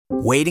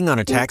Waiting on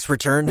a tax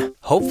return?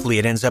 Hopefully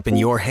it ends up in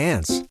your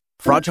hands.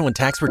 Fraudulent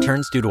tax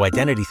returns due to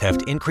identity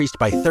theft increased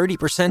by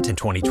 30% in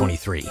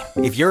 2023.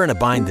 If you're in a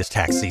bind this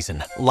tax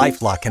season,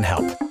 LifeLock can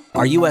help.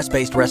 Our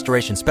U.S.-based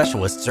restoration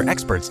specialists are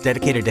experts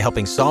dedicated to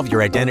helping solve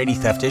your identity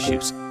theft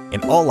issues.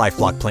 And all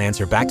LifeLock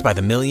plans are backed by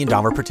the $1 Million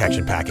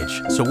Protection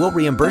Package. So we'll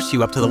reimburse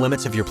you up to the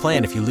limits of your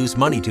plan if you lose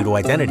money due to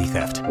identity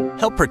theft.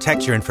 Help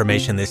protect your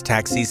information this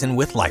tax season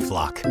with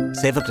LifeLock.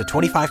 Save up to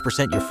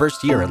 25% your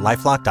first year at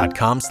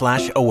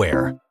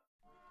LifeLock.com/aware.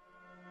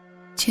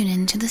 Tune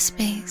into the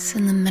space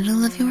in the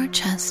middle of your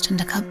chest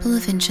and a couple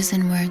of inches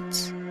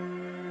inwards.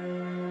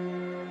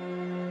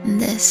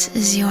 This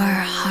is your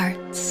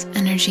heart's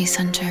energy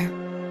center.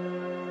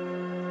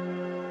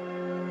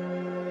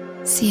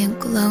 See a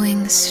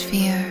glowing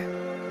sphere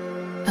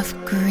of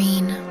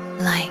green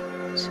light.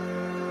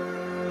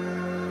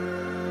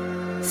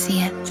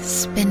 See it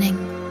spinning.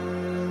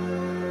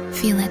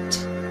 Feel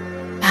it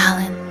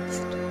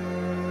balanced.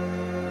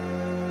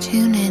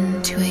 Tune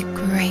in to a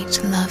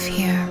great love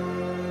here.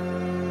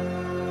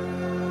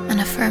 And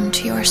affirm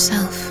to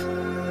yourself,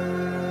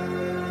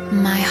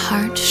 my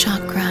heart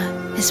chakra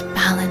is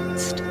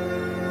balanced,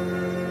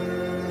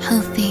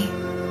 healthy,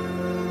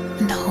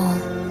 and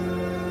whole.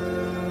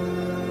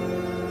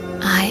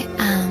 I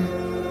am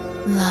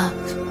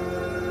love.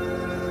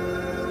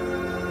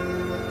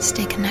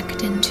 Stay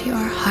connected to your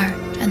heart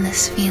and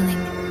this feeling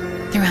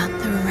throughout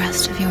the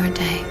rest of your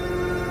day.